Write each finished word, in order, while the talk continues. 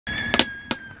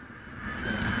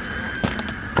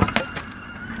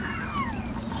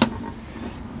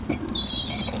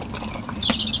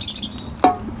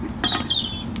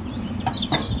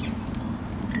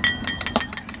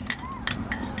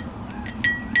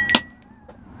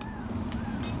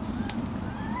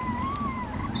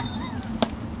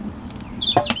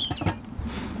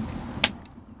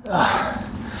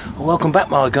welcome back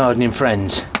my gardening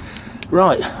friends.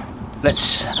 Right,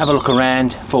 let's have a look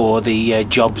around for the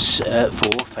jobs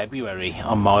for February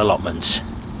on my allotments.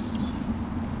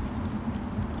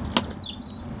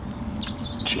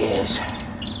 Cheers.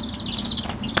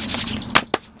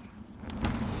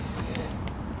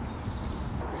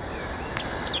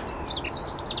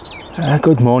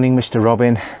 Good morning Mr.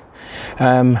 Robin.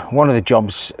 One of the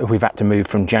jobs we've had to move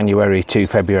from January to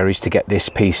February is to get this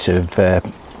piece of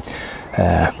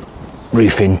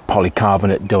roofing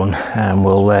polycarbonate done, and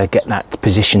we'll get that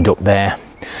positioned up there,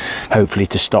 hopefully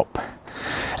to stop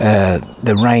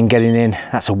the rain getting in.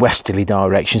 That's a westerly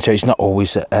direction, so it's not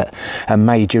always a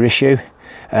major issue.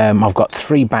 I've got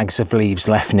 3 bags of leaves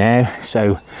left now,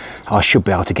 so I should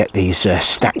be able to get these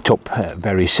stacked up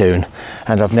very soon.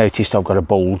 And I've noticed I've got a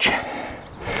bulge,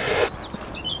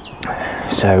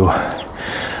 so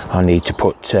I need to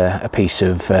put a piece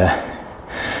of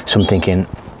something in.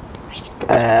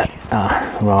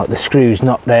 Right, the screw's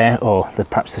not there, or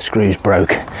perhaps the screw's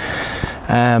broke.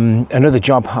 Another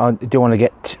job I do want to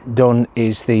get done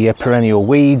is the perennial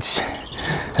weeds.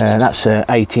 That's an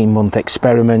 18-month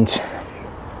experiment,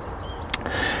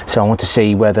 so I want to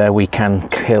see whether we can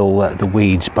kill the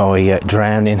weeds by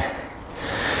drowning.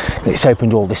 It's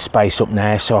opened all this space up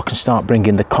now, so I can start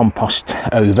bringing the compost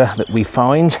over that we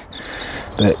find,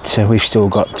 but we've still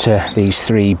got these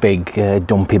 3 big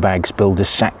dumpy bags, builder's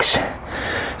sacks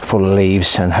full of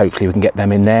leaves, and hopefully we can get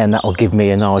them in there, and that'll give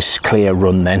me a nice clear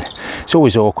run then. It's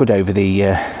always awkward over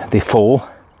the fall,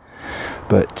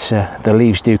 but the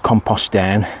leaves do compost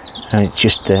down, and it's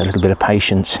just a little bit of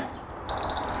patience.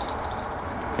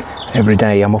 Every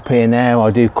day I'm up here now,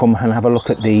 I do come and have a look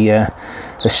at the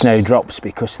snowdrops,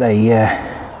 because they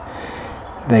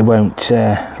won't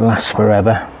last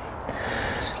forever,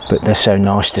 but they're so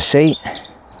nice to see.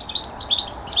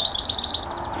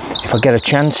 If I get a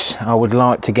chance, I would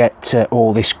like to get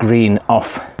all this green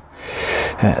off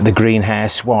the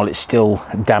greenhouse while it's still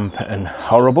damp and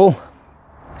horrible.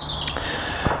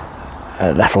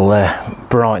 That'll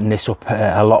brighten this up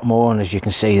a lot more, and as you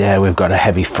can see there, we've got a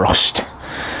heavy frost.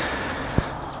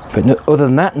 But other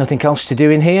than that, nothing else to do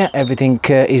in here. Everything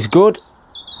is good.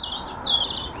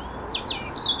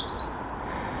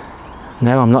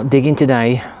 No, I'm not digging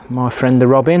today, my friend the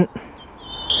Robin.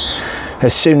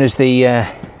 As soon as the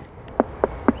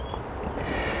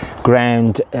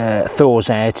ground thaws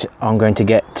out, I'm going to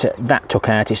get that took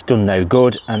out. It's done no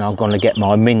good, and I'm going to get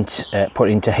my mint put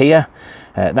into here.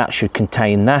 That should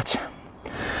contain that.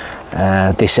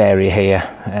 This area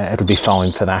here, it'll be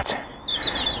fine for that.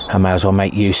 I may as well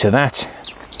make use of that.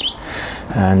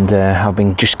 And I've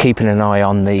been just keeping an eye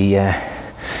on the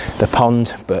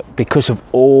pond, but because of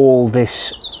all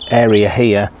this area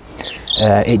here,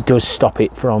 it does stop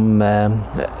it from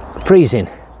freezing.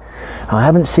 I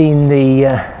haven't seen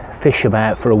the fish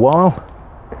about for a while,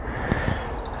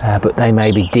 but they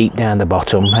may be deep down the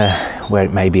bottom where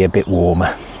it may be a bit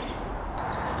warmer.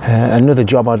 Another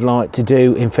job I'd like to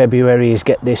do in February is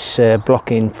get this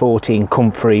blocking 14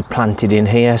 comfrey planted in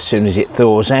here as soon as it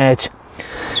thaws out.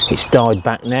 It's died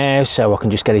back now, so I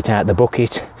can just get it out of the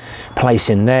bucket,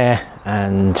 place in there,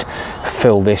 and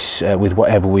fill this with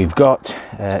whatever we've got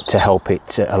to help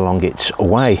it along its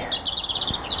way.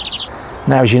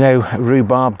 Now, as you know,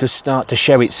 rhubarb does start to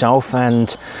show itself,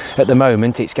 and at the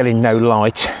moment it's getting no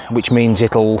light, which means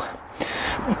it will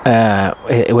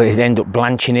end up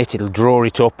blanching it, it'll draw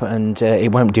it up, and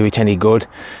it won't do it any good.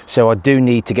 So I do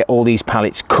need to get all these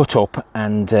pallets cut up,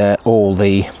 and all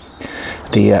the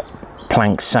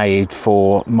planks saved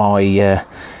for my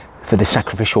for the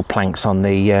sacrificial planks on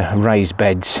the raised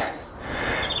beds.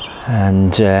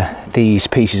 And these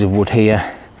pieces of wood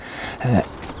here,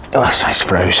 oh, it's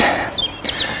froze,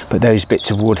 but those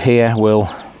bits of wood here will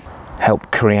help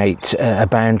create a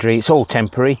boundary. It's all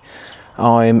temporary.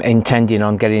 I'm intending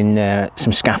on getting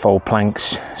some scaffold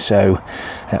planks, so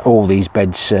all these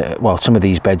beds, well, some of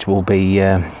these beds will be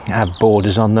have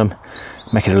borders on them,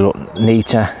 make it a lot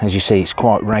neater. As you see, it's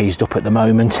quite raised up at the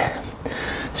moment,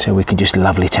 so we can just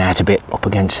level it out a bit up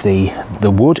against the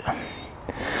wood.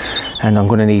 And I'm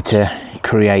going to need to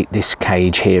create this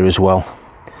cage here as well,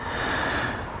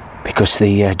 because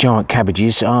the giant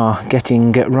cabbages are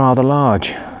getting rather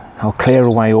large. I'll clear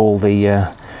away all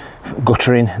the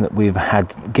guttering that we've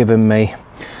had given me.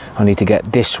 I need to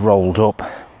get this rolled up,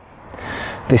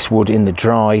 this wood in the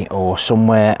dry or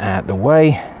somewhere out the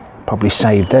way, probably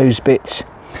save those bits.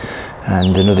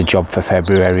 And another job for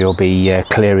February will be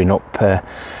clearing up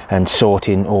and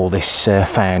sorting all this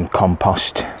found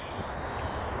compost.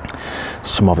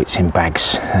 Some of it's in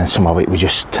bags and some of it we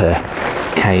just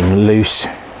came loose.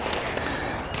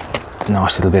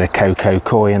 nice little bit of cocoa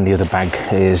coir, and the other bag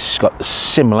is got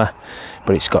similar,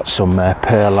 but it's got some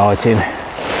perlite in.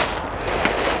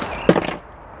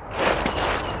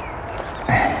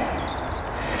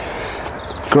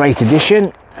 Great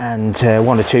addition, and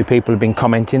one or two people have been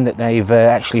commenting that they've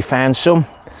actually found some.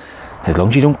 As long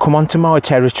as you don't come onto my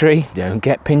territory, don't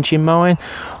get pinching mine.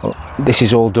 This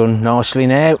is all done nicely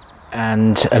now,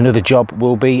 and another job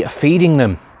will be feeding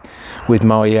them with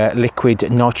my liquid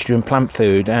nitrogen plant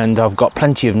food, and I've got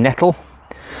plenty of nettle,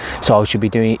 so I should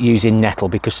be using nettle,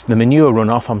 because the manure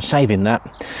runoff, I'm saving that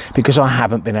because I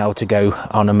haven't been able to go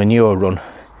on a manure run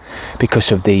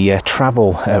because of the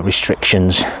travel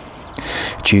restrictions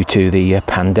due to the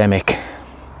pandemic.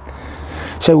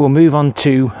 So we'll move on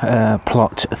to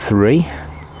plot 3.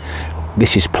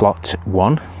 This is plot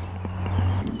 1.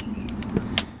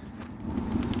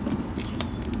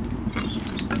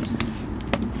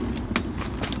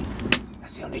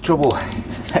 That's the only trouble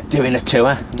doing a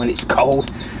tour when it's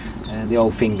cold. The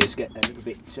old fingers get a little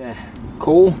bit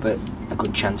cool, but a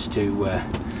good chance to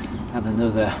have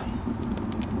another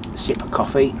sip of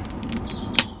coffee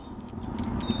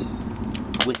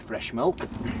with fresh milk.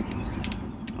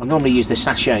 I normally use the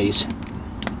sachets,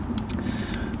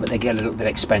 but they get a little bit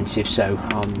expensive, so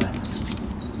I'm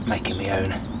making my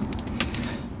own.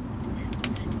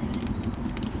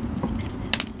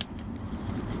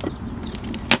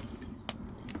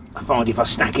 I find if I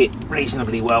stack it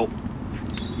reasonably well,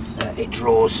 it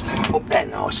draws up there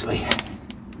nicely.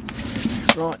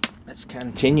 Right, let's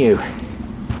continue.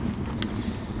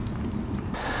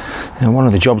 And one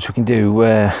of the jobs we can do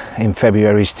in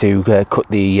February is to cut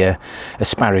the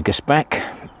asparagus back,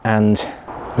 and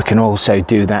we can also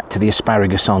do that to the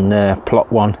asparagus on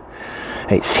plot 1.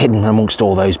 It's hidden amongst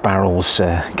all those barrels,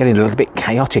 getting a little bit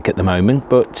chaotic at the moment,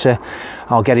 but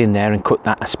I'll get in there and cut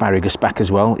that asparagus back as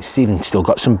well. It's even still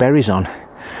got some berries on,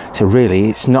 so really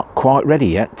it's not quite ready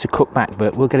yet to cut back,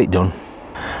 but we'll get it done.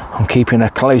 I'm keeping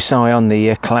a close eye on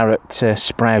the claret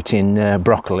sprouting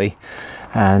broccoli,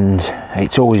 and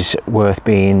it's always worth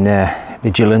being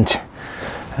vigilant.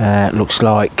 Looks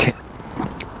like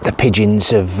the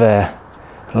pigeons have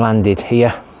landed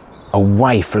here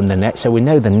away from the net, so we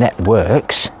know the net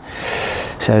works.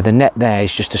 So the net there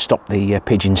is just to stop the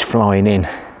pigeons flying in,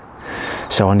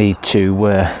 so I need to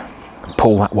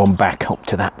pull that one back up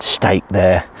to that stake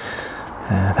there.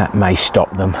 That may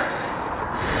stop them,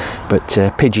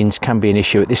 but pigeons can be an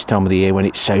issue at this time of the year when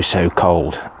it's so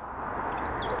cold.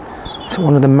 So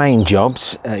one of the main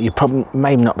jobs, you probably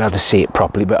may not be able to see it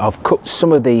properly, but I've cut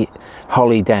some of the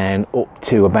holly down up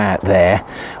to about there.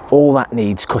 All that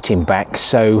needs cutting back,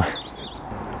 so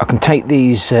I can take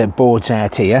these boards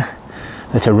out here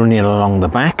that are running along the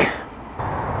back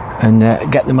and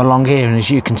get them along here, and as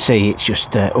you can see it's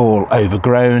just all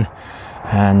overgrown,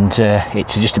 and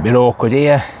it's just a bit awkward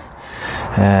here.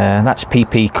 That's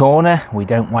PP corner. We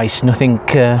don't waste nothing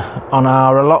on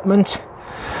our allotment.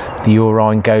 The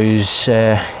urine goes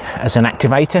as an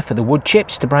activator for the wood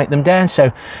chips to break them down,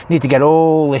 so need to get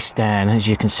all this down. As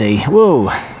you can see,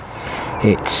 whoa,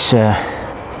 it's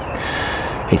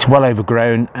well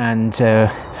overgrown, and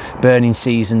burning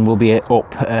season will be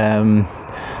up,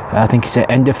 I think it's at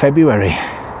end of February.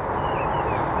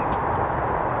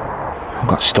 I've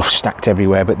got stuff stacked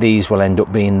everywhere, but these will end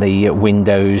up being the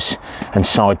windows and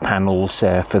side panels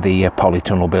for the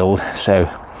polytunnel build, so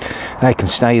they can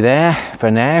stay there for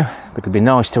now, but it'll be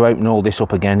nice to open all this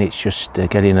up again. It's just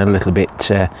getting a little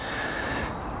bit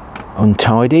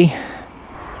untidy,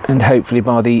 and hopefully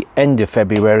by the end of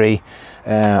February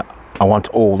I want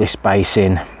all this base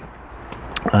in,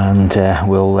 and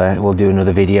we'll do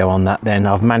another video on that then.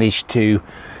 I've managed to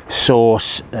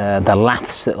source the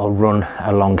laths that will run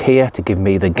along here to give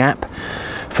me the gap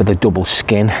for the double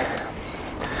skin,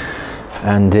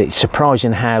 and it's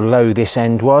surprising how low this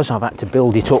end was. I've had to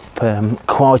build it up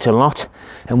quite a lot,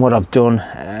 and what I've done,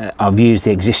 I've used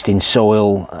the existing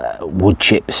soil wood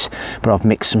chips, but I've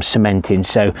mixed some cement in,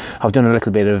 so I've done a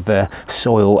little bit of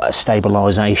soil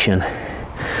stabilisation,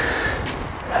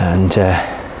 and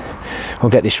we'll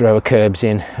get this row of curbs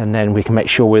in, and then we can make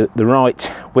sure we're the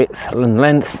right width and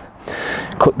length,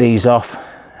 cut these off,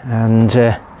 and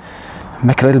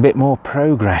make a little bit more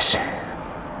progress.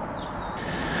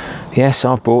 Yes,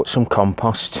 I've bought some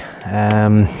compost.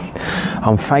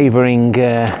 I'm favouring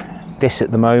this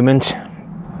at the moment.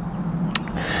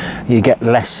 You get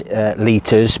less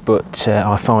litres, but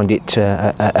I find it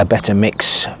a better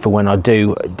mix for when I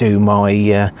do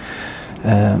my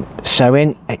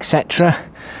sowing, etc.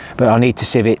 But I need to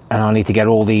sieve it, and I need to get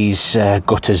all these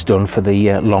gutters done for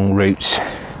the long roots,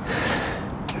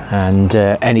 and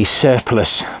any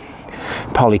surplus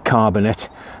polycarbonate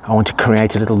I want to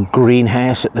create a little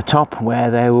greenhouse at the top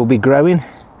where they will be growing.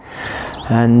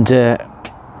 And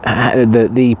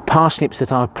the parsnips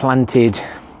that I planted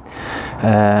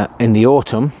in the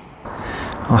autumn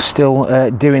are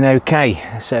still doing okay.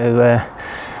 So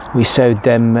we sowed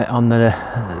them on the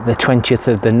 20th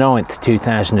of the 9th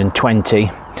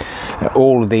 2020.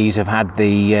 All of these have had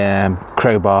the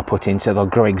crowbar put in, so they'll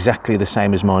grow exactly the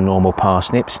same as my normal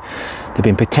parsnips. They've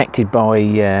been protected by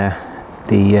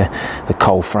the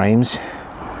coal frames.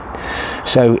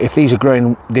 So if these are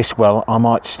growing this well, I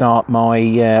might start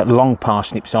my long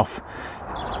parsnips off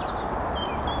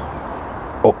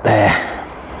up there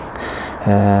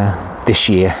this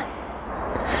year,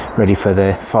 ready for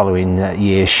the following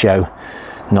year's show.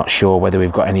 Not sure whether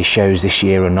we've got any shows this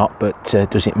year or not, but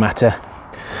does it matter?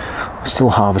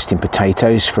 Still harvesting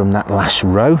potatoes from that last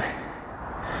row.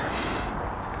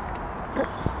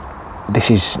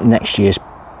 This is next year's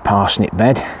parsnip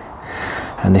bed,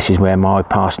 and this is where my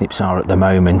parsnips are at the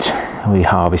moment. We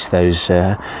harvest those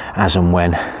as and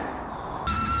when.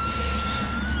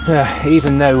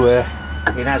 Even though it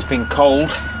has been cold,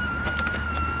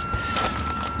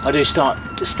 I do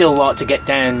still like to get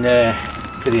down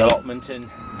to the allotment, and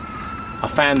I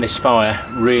found this fire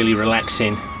really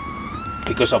relaxing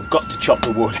because I've got to chop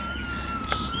the wood,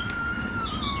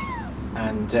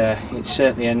 and it's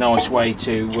certainly a nice way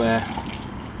to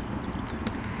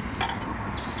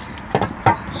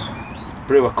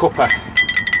brew a cuppa.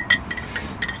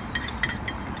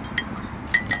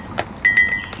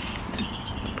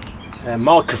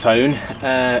 Microphone,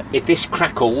 if this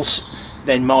crackles,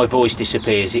 then my voice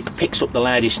disappears. It picks up the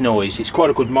loudest noise. It's quite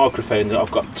a good microphone that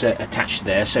I've got attached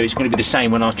there, so it's going to be the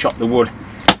same when I chop the wood.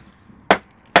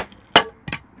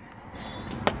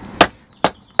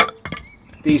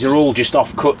 These are all just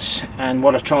offcuts, and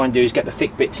what I try and do is get the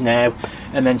thick bits now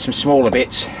and then some smaller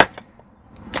bits.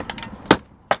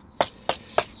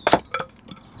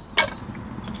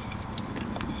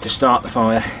 To start the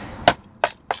fire.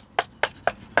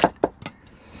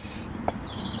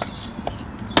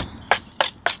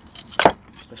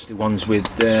 Especially ones with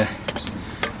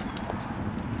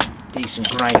decent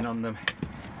grain on them.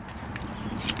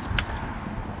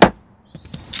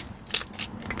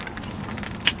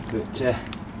 But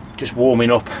just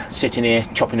warming up, sitting here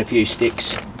chopping a few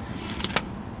sticks.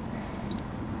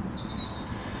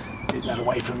 Move that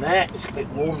away from there, it's a bit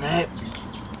warm now.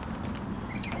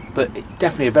 But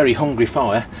definitely a very hungry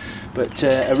fire, but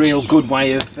a real good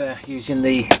way of using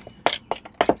the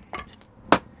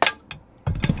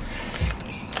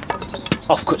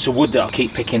offcuts of wood that I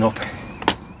keep picking up.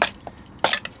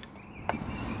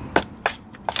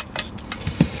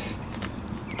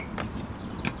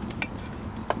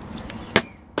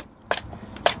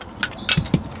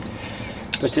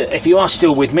 But if you are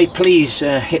still with me, please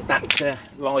hit that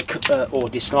like or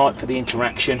dislike for the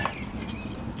interaction.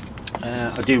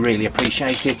 I do really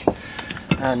appreciate it,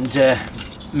 and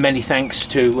many thanks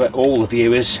to all the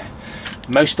viewers,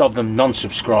 most of them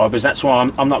non-subscribers. That's why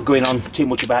I'm not going on too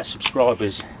much about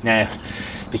subscribers now,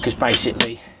 because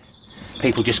basically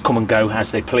people just come and go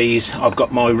as they please. I've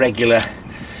got my regular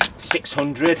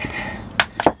 600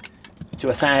 to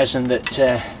 1,000 that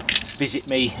visit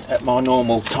me at my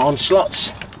normal time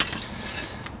slots.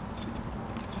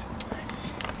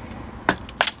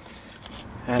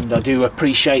 And I do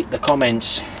appreciate the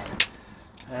comments,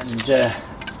 and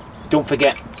don't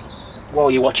forget, while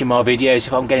you're watching my videos,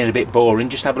 if I'm getting a bit boring,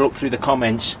 just have a look through the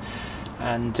comments,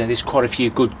 and there's quite a few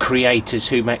good creators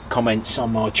who make comments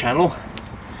on my channel,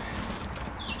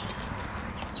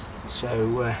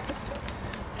 so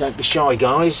don't be shy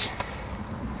guys,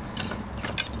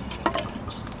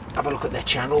 have a look at their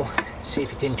channel, see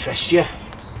if it interests you,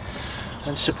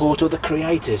 and support other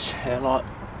creators like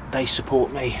they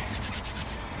support me.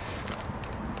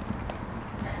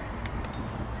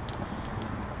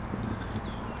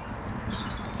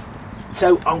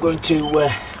 So I'm going to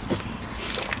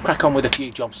crack on with a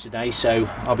few jobs today, so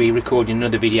I'll be recording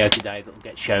another video today that will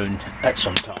get shown at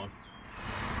some time.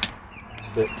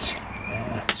 But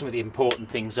some of the important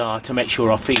things are to make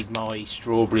sure I feed my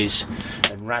strawberries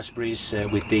and raspberries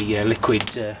with the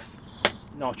liquid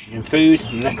nitrogen food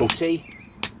and nettle tea.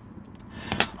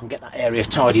 I'll get that area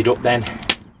tidied up then,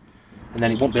 and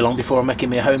then it won't be long before I'm making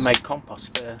me a homemade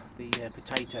compost for the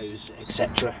potatoes,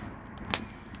 etc.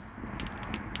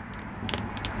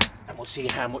 We'll see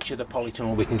how much of the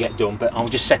polytunnel we can get done, but I'll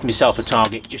just set myself a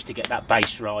target just to get that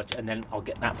base right, and then I'll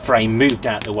get that frame moved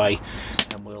out the way,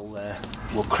 and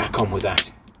we'll crack on with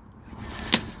that.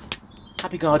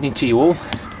 Happy gardening to you all.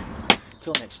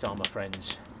 Till next time, my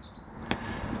friends.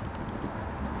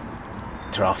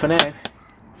 Ta-ra for now.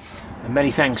 And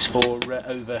many thanks for over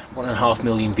 1.5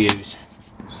 million views.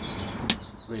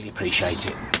 Really appreciate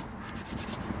it.